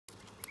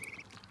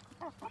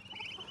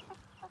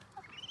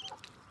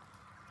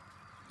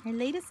Our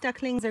latest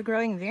ducklings are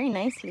growing very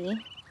nicely.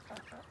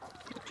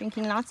 They're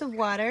drinking lots of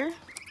water,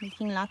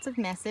 making lots of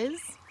messes,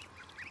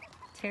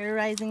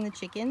 terrorizing the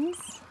chickens,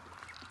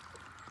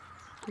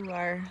 who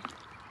are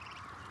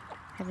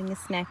having a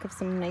snack of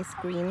some nice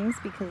greens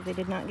because they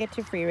did not get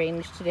to free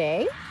range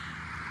today.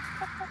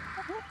 Oh,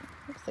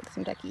 looks like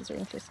some duckies are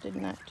interested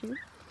in that too.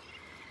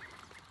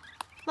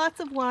 Lots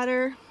of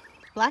water.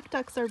 Black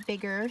ducks are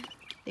bigger.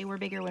 They were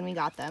bigger when we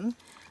got them.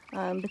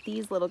 But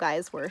these little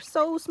guys were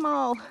so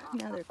small.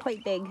 Now they're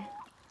quite big.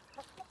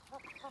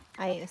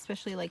 I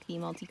especially like the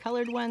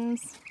multicolored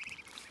ones.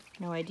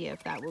 No idea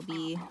if that will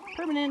be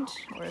permanent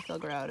or if they'll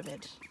grow out of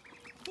it.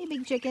 Hey,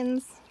 big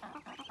chickens.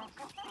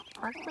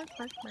 Bark, bark,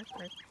 bark, bark,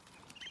 bark.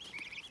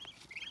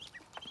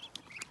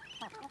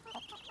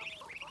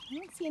 I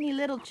don't see any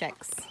little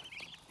chicks.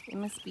 They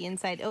must be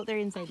inside. Oh, they're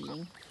inside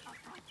eating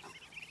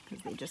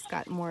because they just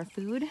got more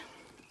food.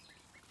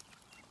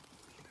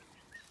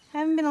 I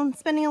haven't been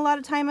spending a lot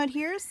of time out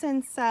here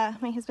since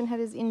my husband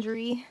had his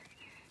injury,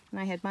 and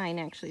I had mine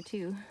actually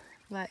too,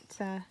 but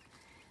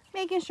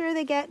making sure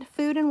they get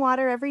food and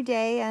water every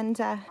day. And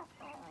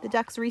the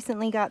ducks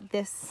recently got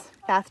this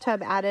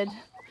bathtub added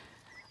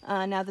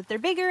now that they're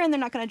bigger and they're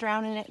not going to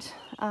drown in it.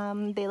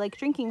 They like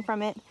drinking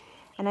from it,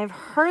 and I've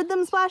heard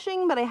them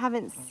splashing, but I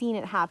haven't seen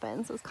it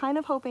happen, so I was kind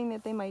of hoping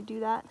that they might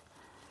do that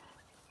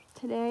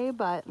today,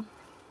 but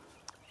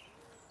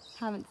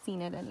haven't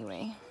seen it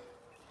anyway.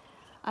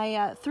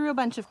 I threw a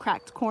bunch of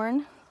cracked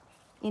corn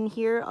in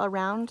here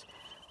around,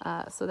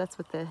 so that's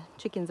what the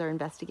chickens are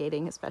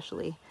investigating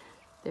especially.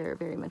 They're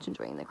very much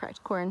enjoying the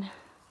cracked corn.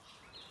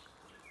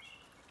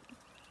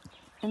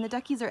 And the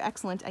duckies are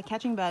excellent at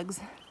catching bugs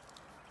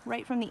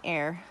right from the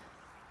air,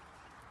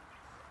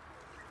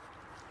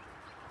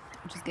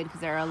 which is good because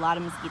there are a lot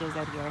of mosquitoes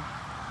out here.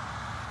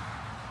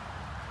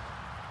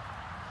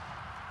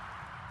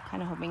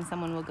 Kind of hoping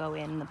someone will go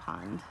in the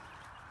pond.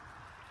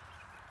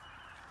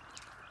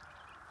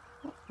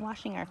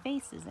 Washing our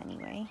faces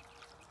anyway.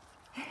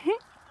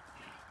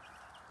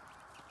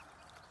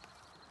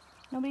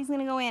 Nobody's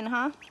gonna go in,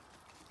 huh?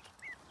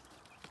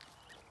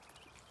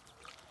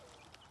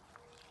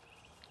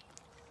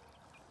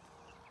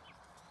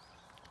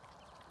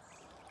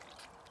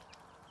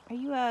 Are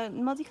you a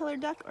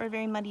multicolored duck or a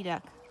very muddy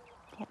duck?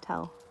 Can't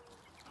tell.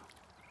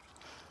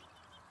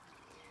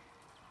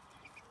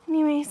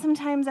 Anyway,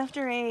 sometimes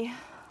after a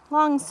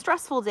long,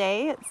 stressful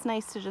day, it's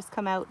nice to just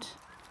come out,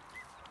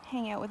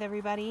 hang out with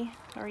everybody.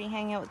 Already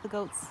hang out with the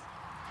goats.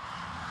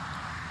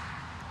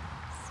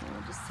 So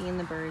we're just seeing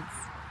the birds.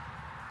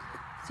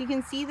 So you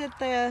can see that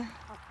they're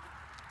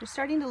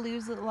starting to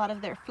lose a lot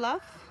of their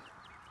fluff.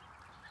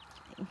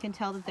 You can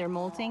tell that they're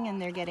molting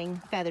and they're getting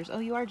feathers. Oh,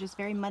 you are just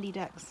very muddy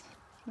ducks.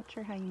 Not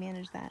sure how you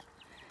manage that.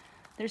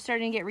 They're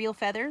starting to get real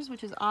feathers,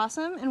 which is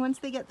awesome. And once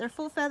they get their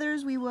full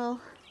feathers, we will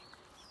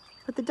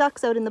put the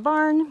ducks out in the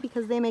barn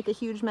because they make a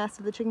huge mess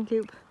of the chicken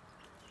coop,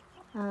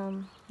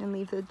 and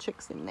leave the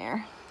chicks in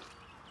there.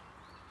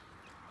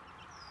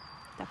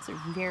 Ducks are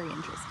very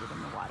interested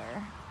in the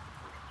water.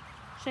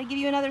 Should I give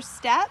you another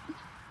step?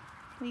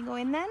 Will you go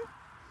in then?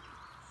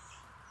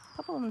 A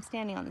couple of them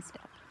standing on the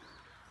step.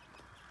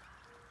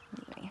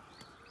 Anyway.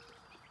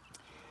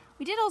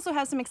 We did also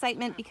have some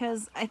excitement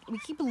because we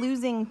keep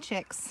losing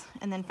chicks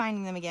and then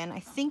finding them again. I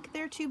think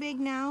they're too big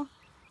now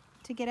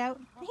to get out.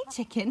 Hey,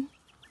 chicken.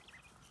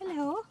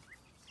 Hello.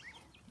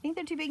 I think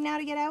they're too big now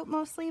to get out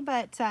mostly,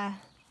 but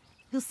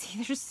you'll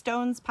see there's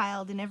stones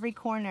piled in every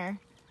corner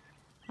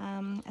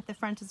at the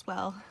front as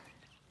well,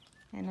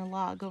 and a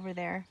log over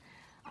there.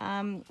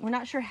 We're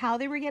not sure how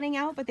they were getting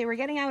out, but they were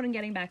getting out and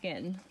getting back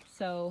in.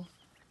 So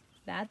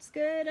that's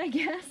good, I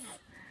guess.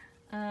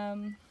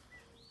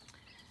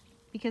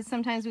 Because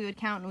sometimes we would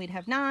count and we'd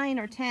have 9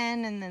 or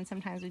 10, and then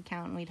sometimes we'd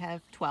count and we'd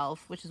have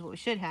 12, which is what we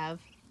should have.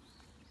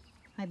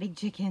 My big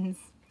chickens.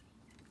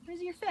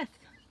 Where's your 5th?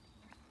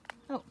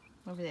 Oh,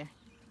 over there.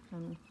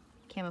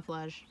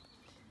 Camouflage.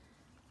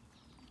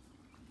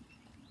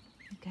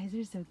 You guys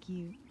are so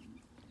cute.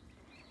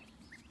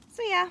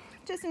 So yeah,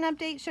 just an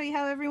update, show you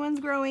how everyone's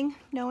growing.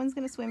 No one's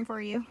gonna swim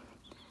for you,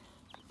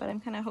 but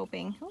I'm kind of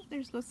hoping. Oh,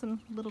 there's some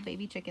little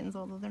baby chickens,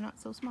 although they're not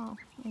so small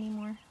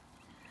anymore.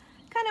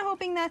 Kind of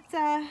hoping that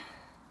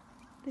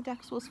the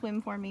ducks will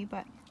swim for me,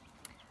 but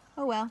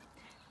oh well.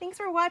 Thanks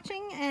for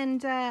watching,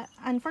 and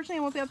unfortunately I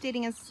won't be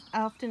updating as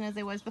often as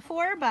I was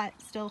before, but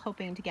still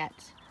hoping to get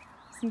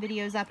some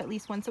videos up at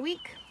least once a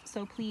week,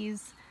 so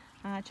please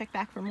check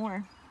back for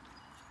more.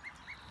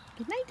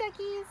 Good night,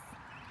 duckies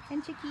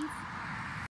and chickies.